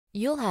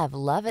You'll have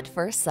love at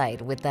first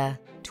sight with the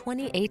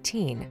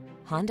 2018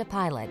 Honda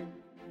Pilot.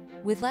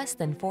 With less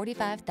than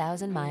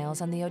 45,000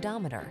 miles on the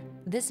odometer,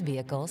 this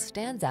vehicle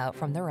stands out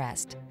from the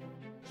rest.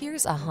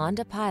 Here's a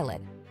Honda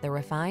Pilot, the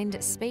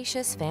refined,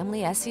 spacious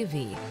family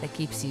SUV that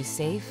keeps you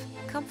safe,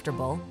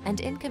 comfortable,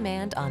 and in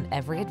command on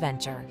every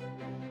adventure.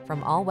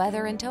 From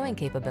all-weather and towing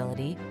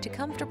capability to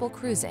comfortable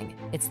cruising,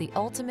 it's the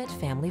ultimate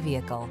family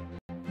vehicle.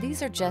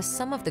 These are just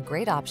some of the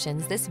great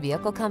options this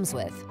vehicle comes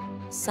with: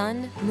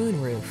 sun,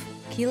 moonroof,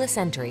 keyless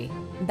entry,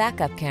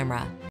 backup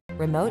camera,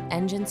 remote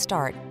engine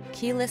start,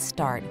 keyless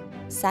start,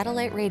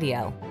 satellite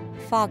radio,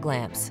 fog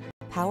lamps,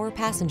 power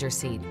passenger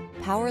seat,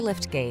 power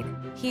liftgate,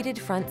 heated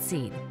front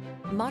seat.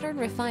 Modern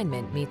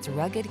refinement meets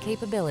rugged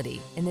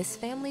capability in this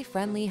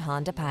family-friendly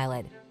Honda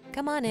Pilot.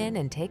 Come on in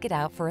and take it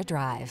out for a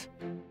drive.